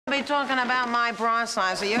be talking about my bra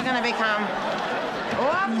size, or you're gonna become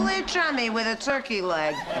awfully chummy with a turkey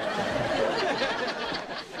leg.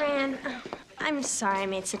 Fran, I'm sorry I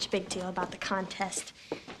made such a big deal about the contest.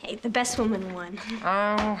 Hey, the best woman won.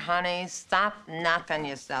 Oh, honey, stop knocking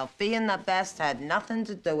yourself. Being the best had nothing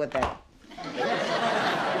to do with it.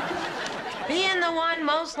 Being the one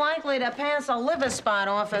most likely to pass a liver spot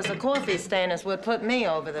off as a coffee stain is what put me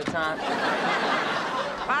over the top.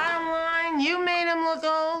 Bottom line, you made him look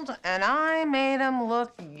old, and I made him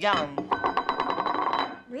look young.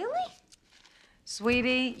 Really?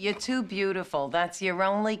 Sweetie, you're too beautiful. That's your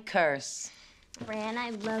only curse. Fran,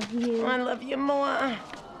 I love you. I love you more.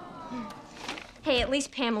 Hey, at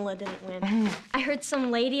least Pamela didn't win. I heard some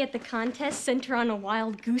lady at the contest sent her on a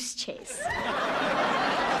wild goose chase.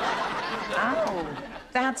 Oh,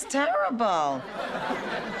 that's terrible.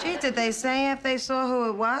 Gee, did they say if they saw who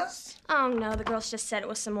it was? Oh, no, the girls just said it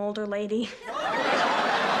was some older lady.